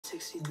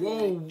463.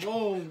 Whoa,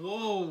 whoa,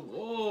 whoa,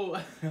 whoa.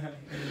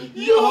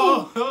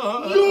 Yo!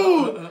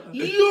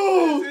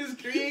 This is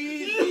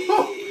crazy.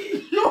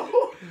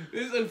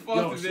 This is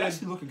fucking. Yo, she's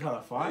actually looking kind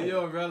of fine.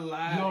 Yo,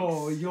 relax.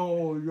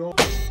 Yo.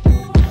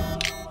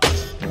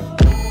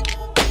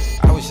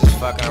 I was just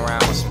fucking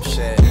around with some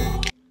shit.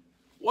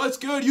 What's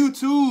good,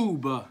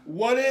 YouTube?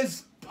 What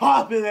is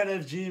poppin',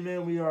 NFG,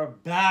 man? We are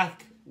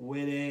back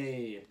with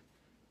a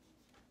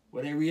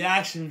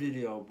reaction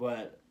video,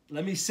 but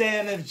let me say,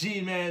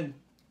 NFG, man,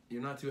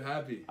 You're not too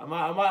happy. I'm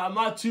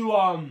not too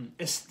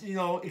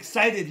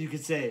excited, you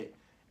could say,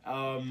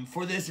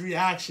 for this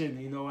reaction.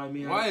 You know what I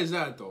mean? Why is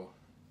that though?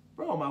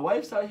 Bro, my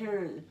wife's out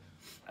here.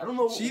 I don't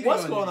know Cheating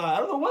what's on going you. on. I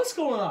don't know what's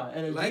going on.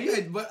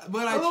 NFG.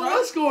 Like, I don't know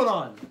what's going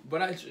on.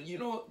 But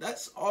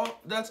that's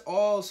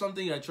all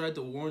something I tried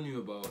to warn you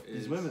about.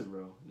 Is These women,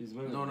 bro. These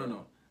women.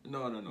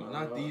 No,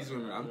 not these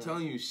women. I'm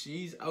telling you,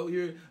 she's out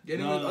here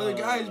getting No, with other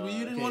guys, but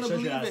you didn't want to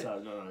believe it.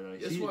 No.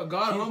 Guess what?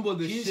 God humbled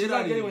the shit She's out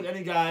not of getting you. with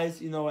any guys.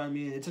 You know what I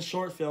mean? It's a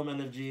short film,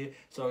 NFG.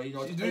 So you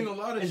know She's doing a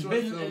lot of it's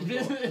short films.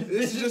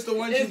 This is just the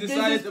one she it's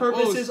decided business to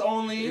purposes post.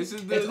 only. This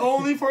is It's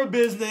only for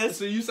business.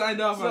 So you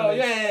signed off So on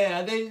this.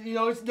 yeah. They,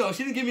 no,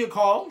 she didn't give me a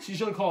call. She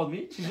should have called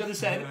me. She should have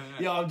said,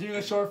 "Yo, I'm doing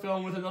a short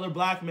film with another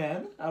black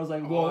man." I was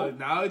like, "Whoa."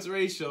 Now it's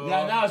racial.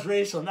 Yeah, now it's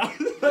racial. Now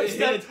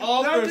It's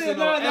all personal.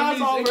 Now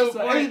it's all Every single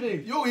personal. point.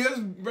 Everything. Yo, he has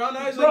brown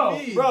eyes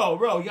like me.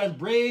 Bro, you got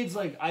braids.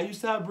 Like, I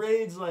used to have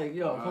braids. Like,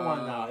 yo, come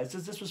on now. It's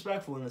just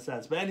disrespectful in a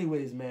sense. But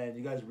anyways, man,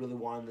 you guys really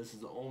wanted this. Is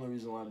the only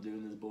reason why I'm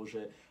doing this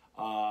bullshit.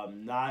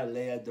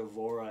 Nailea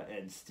Devora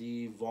and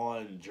Steve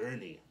Vaughn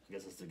Journey. I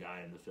guess that's the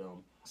guy in the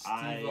film.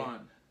 Steve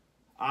Vaughn.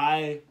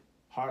 I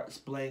hearts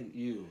blank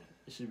you.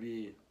 It should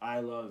be I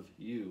love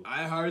you.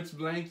 I hearts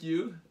blank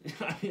you.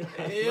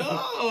 Yo.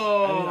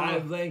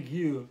 I blank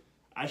you.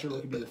 I should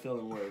look at the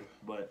film word,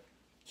 but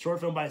short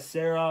film by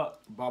Sarah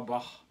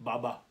Baba.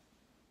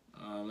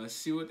 Let's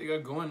see what they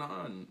got going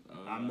on.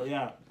 I don't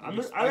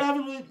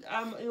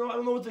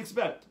know what to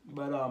expect,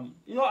 but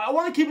I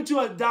want to keep it to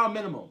a down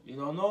minimum.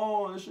 Nothing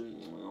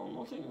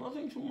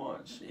too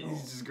much.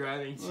 He's just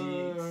grabbing cheeks.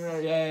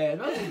 Yeah,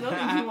 nothing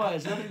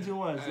too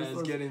much.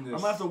 Let's get in this. I'm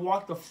gonna have to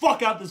walk the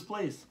fuck out this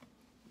place.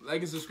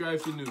 Like and subscribe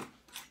if you're new. 3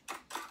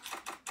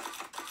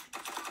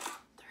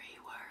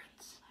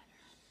 words.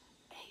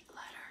 8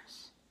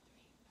 letters.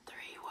 3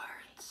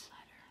 words.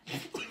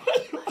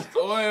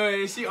 Oh,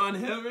 wait, is she on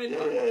him right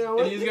now? Yeah,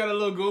 and he's got a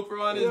little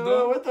GoPro on his Yo,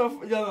 dome? what the f...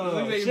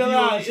 Yo, Like chill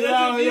out.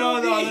 Yo,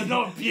 no, there's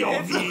no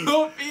There's POV.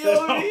 no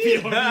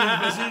POV.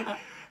 POV.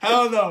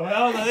 Hell no.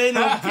 There ain't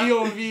no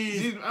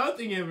POV. I'm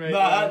thinking right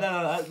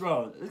No,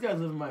 bro. This guy's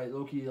living my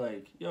low-key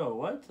like, yo,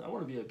 what? I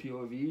want to be a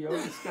POV. Yo,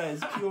 this guy's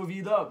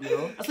POV'd up,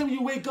 That's like when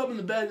you wake up in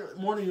the bed in the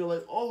morning, you're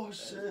like, oh,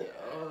 shit.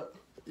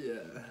 Yeah.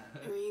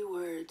 3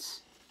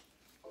 words.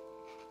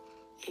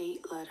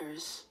 8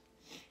 letters.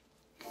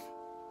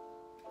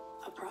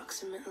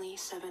 Approximately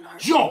 7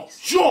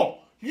 heartbeats. Yo!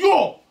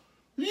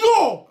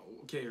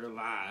 Okay,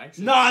 relax.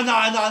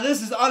 Nah.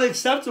 This is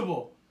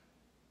unacceptable.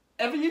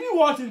 Evan, you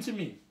walked into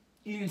me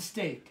eating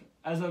steak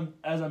as I'm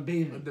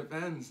bathing. It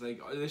depends. Like,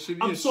 there should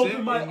be I'm a soaping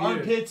sip my in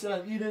armpits and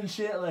I'm eating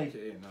shit. Like,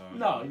 okay,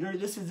 no.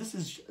 This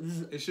is.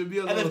 It should be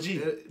a NFG.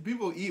 little.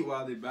 People eat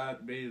while they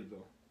bathe,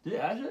 though.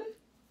 Yeah, actually.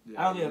 Yeah, I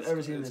don't think I've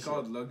ever seen this. It's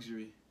called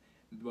luxury,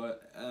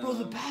 but Bro,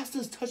 the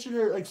pasta's touching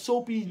her like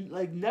soapy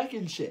like neck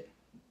and shit.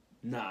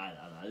 Nah.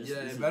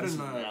 This better is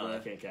not. I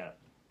can't cap.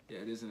 Yeah,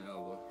 it is an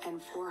elbow.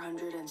 And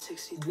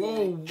 463.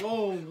 Whoa.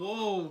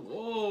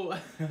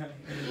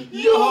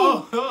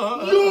 Yo!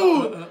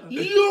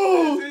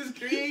 This is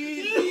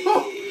crazy.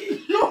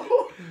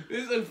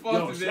 This is fucking.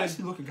 Yo, she's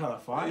actually looking kind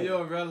of fine.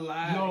 Yo,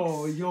 relax.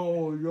 Yo.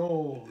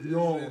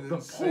 The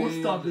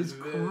post up is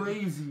insane.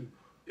 crazy.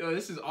 Yo,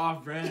 this is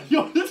off brand.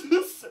 Yo, this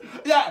is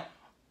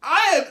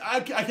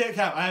I can't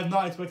cap. I have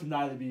not expected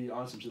Nailea to be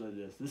on some shit like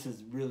this. This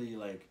is really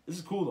like this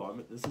is cool though.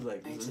 This is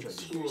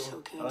interesting. Tears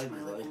soaking I like into my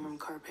this, I like living room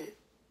carpet.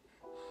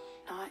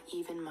 Not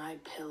even my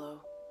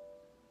pillow.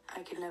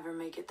 I could never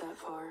make it that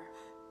far.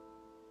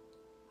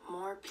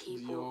 More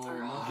people are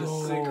not hot the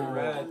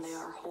cigarettes. than they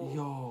are whole.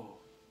 Yo.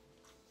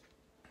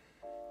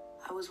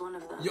 I was one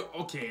of them. Yo,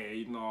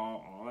 okay,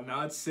 no.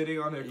 Now it's sitting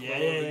on her clothes.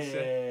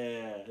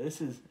 Yeah.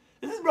 This is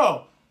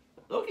bro.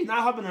 Look, he's not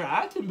hopping her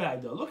acting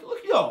bag though. Look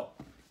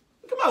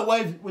at my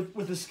wife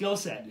with the skill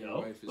set,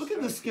 yo. Look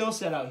at the skill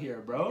set out here,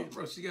 bro.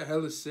 Bro, she got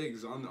hella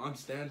SIGs on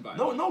standby.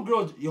 No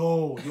girl.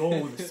 Yo, the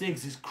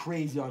SIGs is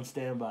crazy on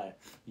standby.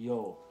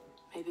 Yo.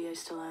 Maybe I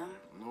still am.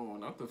 No,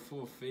 not the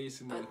full face.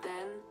 But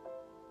then,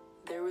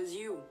 there was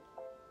you.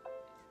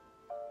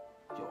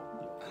 Yo,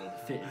 the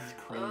fit is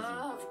crazy.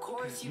 Of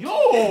course you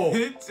Yo,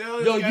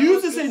 Yo, you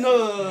used to say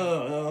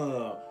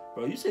no.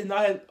 Bro, you say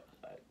not.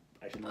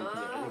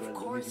 Of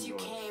course you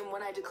came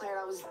when I declared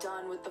I was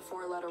done with the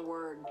 4-letter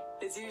word.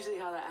 It's usually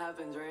how that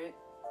happens, right?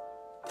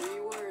 3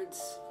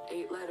 words,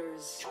 8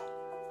 letters.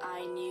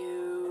 I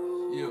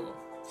knew. Yo.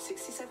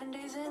 67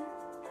 days in?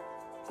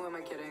 Who am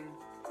I kidding?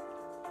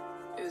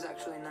 It was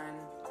actually 9.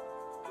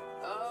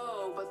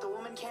 Oh, but the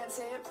woman can't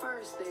say it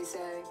first, they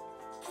say.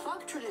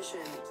 Fuck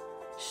tradition.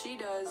 She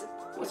does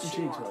what What's the she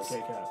cheeks, bro? I wants.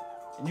 can't cap.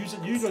 And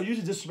you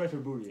should disrespect her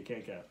booty. I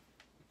can't cap.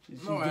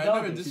 She's No, I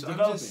developing. never. She's I'm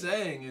developing. just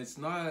saying it's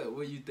not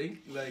what you think.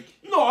 Like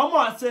No, I'm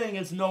not saying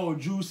it's no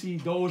juicy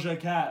Doja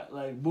Cat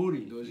like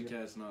booty. Doja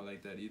Cat's not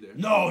like that either.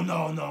 No.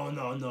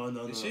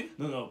 Is she?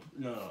 No.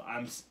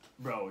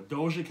 Bro,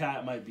 Doja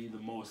Cat might be the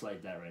most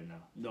like that right now.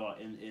 No,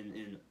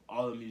 in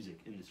all the music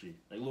industry,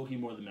 like low-key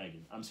more than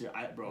Megan. I'm serious,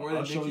 More I'll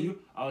than show Nicki? you.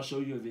 I'll show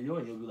you a video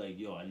and you'll be like,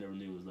 yo, I never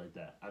knew it was like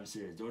that. I'm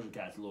serious. Doja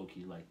Cat's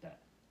low-key like that.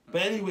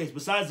 But anyways,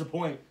 besides the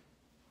point,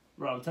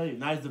 bro, I'm telling you,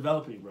 Nia's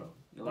developing, bro.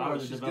 Allow her to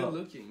She's develop. good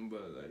looking,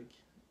 but like,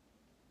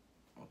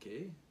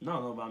 okay.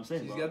 No, but I'm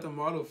saying, She's bro. got the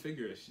model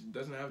figure. She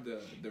doesn't have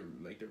the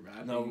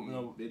rapping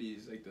No.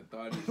 videos like the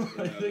thought is no,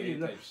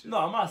 type shit. no,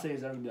 I'm not saying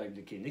it's ever gonna be like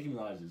Nicki. Nicki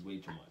Minaj is way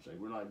too much. Like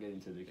we're not getting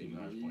to Nicki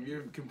Minaj point.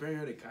 You're comparing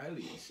her to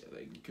Kylie.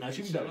 Like, Nah,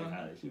 she be better than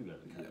Kylie. She be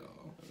better than Kylie.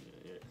 Yo.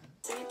 Yeah.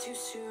 Say it too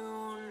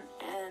soon,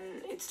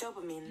 and it's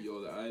dopamine.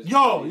 Yo, the eyes.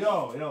 Yo.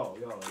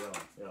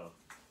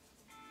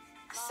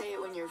 Say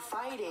it when you're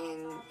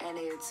fighting, and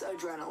it's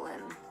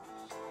adrenaline.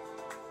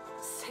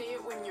 Say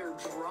it when you're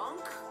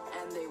drunk,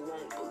 and they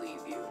won't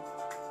believe you.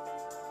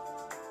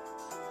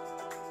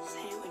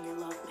 Say it when you're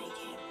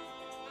lovemaking,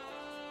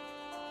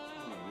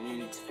 Oh, and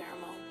me. it's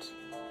pheromones.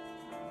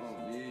 Oh,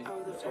 me.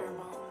 Oh, the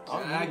pheromones.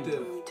 I'm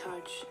active. We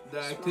touch.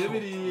 The smell,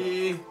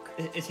 activity.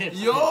 It's hip.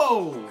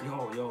 Yo.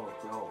 Yo.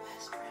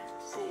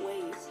 But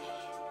wait, say it.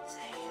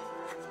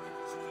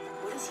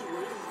 What is he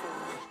waiting for?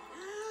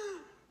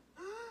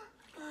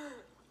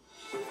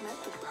 We've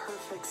met the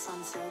perfect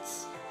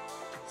sunsets.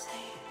 Say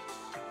it.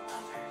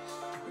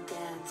 Lovers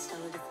danced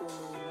under the full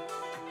moon.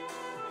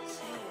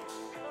 Say it.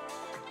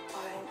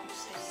 Why don't you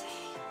say it?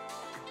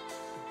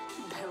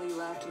 Belly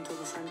laughed until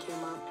the sun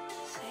came up.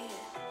 Say it.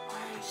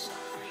 Why are you so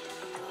afraid to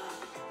be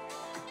loved?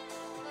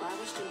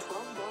 Lavished in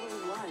 12 bottles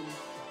of wine.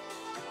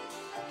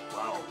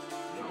 Wow.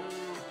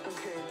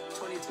 Okay,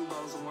 22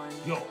 bottles of wine.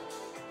 Yo.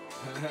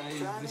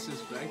 He's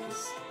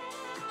disrespectful.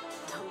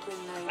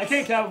 Dumpling nights. I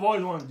can't cap. I've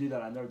always wanted to do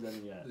that. I've never done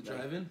it yet. The Like,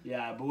 driving?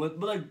 yeah, but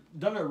like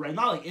done it right.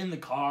 Not like in the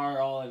car,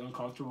 all like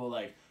uncomfortable.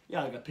 Like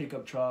like a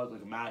pickup truck,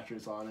 like a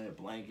mattress on it,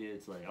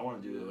 blankets. Like I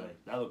want to do it. Like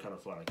that look kind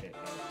of fun. I can't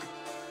cap.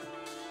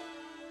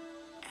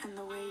 And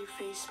the way you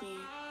face me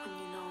when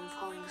you know I'm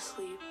falling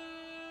asleep.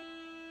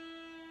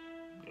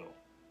 Yo.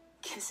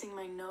 Kissing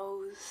my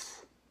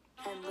nose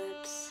and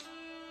lips.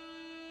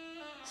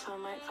 So I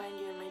might find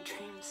you in my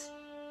dreams.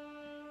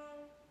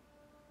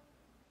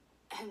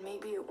 And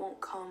maybe it won't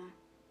come.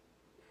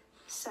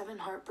 7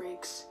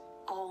 heartbreaks,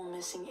 all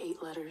missing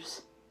 8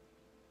 letters.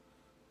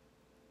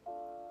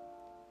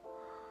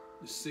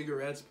 The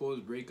cigarettes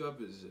post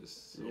breakup is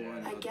just so Yeah. I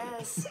unhealthy.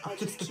 guess I'll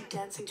just keep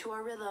dancing to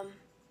our rhythm.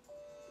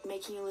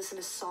 Making you listen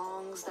to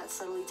songs that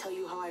subtly tell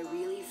you how I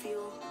really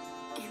feel.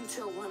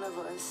 Until one of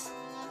us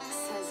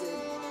says it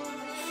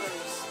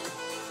first.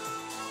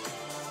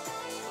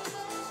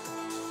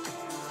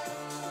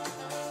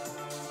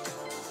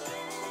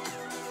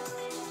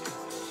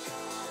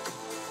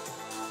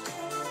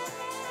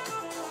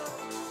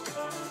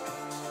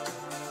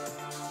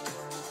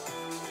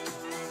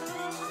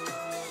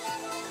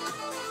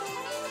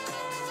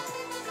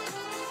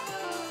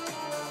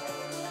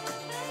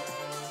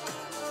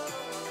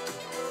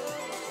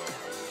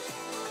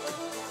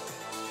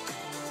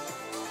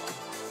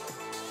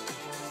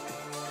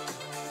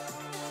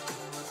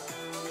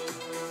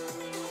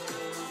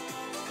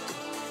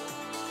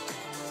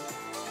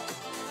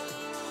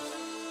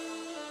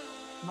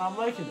 No, I'm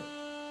liking it.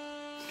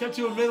 Let's cut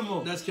to a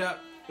minimum. That's cap.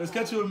 Let's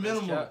cut to a That's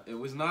minimum. cap. It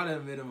was not a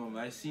minimum.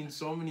 I seen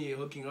so many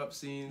hooking up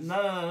scenes.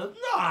 No.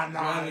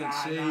 Driving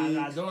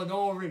shades. Don't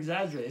over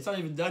exaggerate. It's not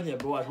even done yet,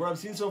 but watch. What I've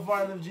seen so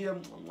far in MG,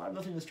 I have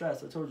nothing to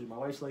stress. I told you, my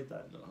wife's like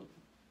that. No.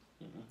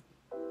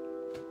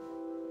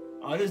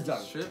 Oh, it is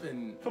done.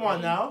 Stripping. Come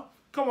on now.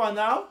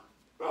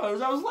 Bro,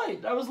 that was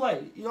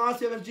light. You know,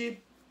 honestly, MFG,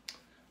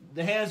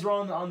 the hands were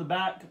on the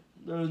back.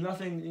 There was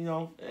nothing,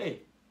 hey,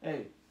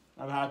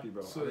 I'm happy,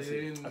 bro. So Honestly,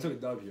 they didn't- I took a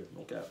dub here.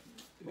 No cap.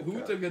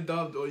 Who took a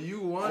dub though?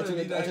 You I wanted to took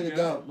be that a guy.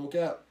 dub. No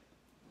cap.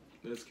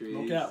 That's crazy.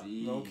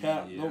 No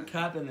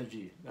cap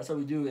energy. That's how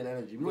we do it in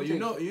energy. We Well,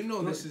 don't you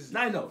know this is.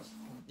 9 notes.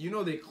 You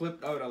know they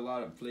clipped out a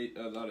lot of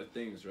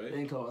things, right? They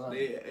ain't calling nothing.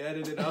 They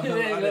edited out They a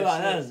ain't lot calling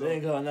of nothing. shit. They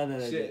ain't calling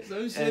nothing. Shit,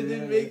 some shit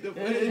didn't make the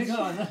They ain't footage.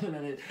 calling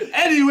nothing.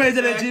 Anyways,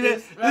 energy,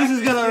 man. This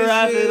is gonna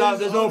wrap it up.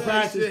 There's no all that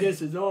practice shit.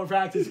 kisses. No one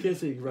practice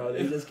kissing, bro.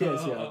 They just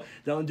kiss, yo.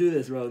 Don't do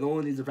this, bro. No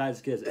one needs to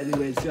practice kiss.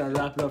 Anyways, gonna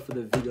wrap it up for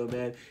the video,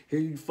 man. Here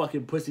you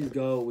fucking pussies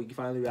go. We can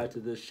finally wrap to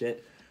this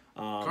shit.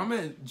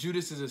 Comment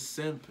Judhis is a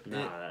simp in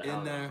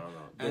there,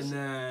 and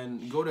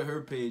then go to her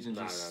page and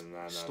just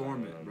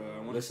storm it, bro. I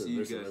want to see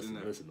you guys in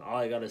there. Listen, all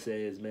I gotta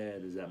say is,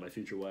 man, is that my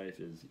future wife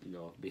is,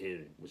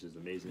 behaving, which is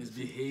amazing. He's to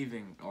see.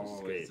 behaving great.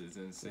 always. It's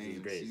This insane.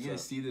 is great, She's gonna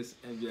so- see this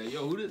and be like,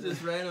 yo, who does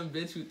this random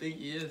bitch who think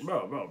he is?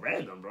 Bro,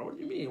 random, bro. What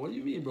do you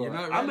mean? Bro? You're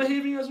not I'm random?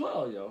 behaving as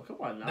well, yo. Come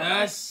on now.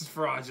 That's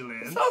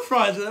fraudulent. It's not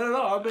fraudulent at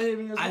all. I'm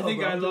behaving as well. I think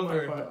bro. I I'm doing love my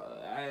her. part.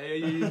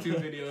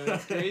 YouTube video.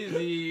 That's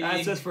crazy.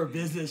 That's just for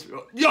business.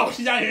 Yo,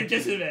 she's out here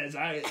kissing man.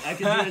 I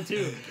can do it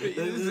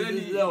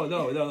too.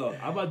 No.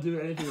 I'm not doing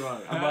anything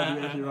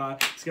wrong.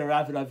 Just gonna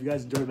wrap it up. If you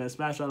guys enjoyed, man,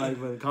 smash that like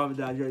button, comment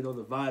down. You already know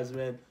the vibes,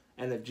 man.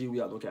 NFG,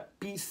 we out. Look at.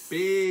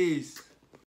 Peace.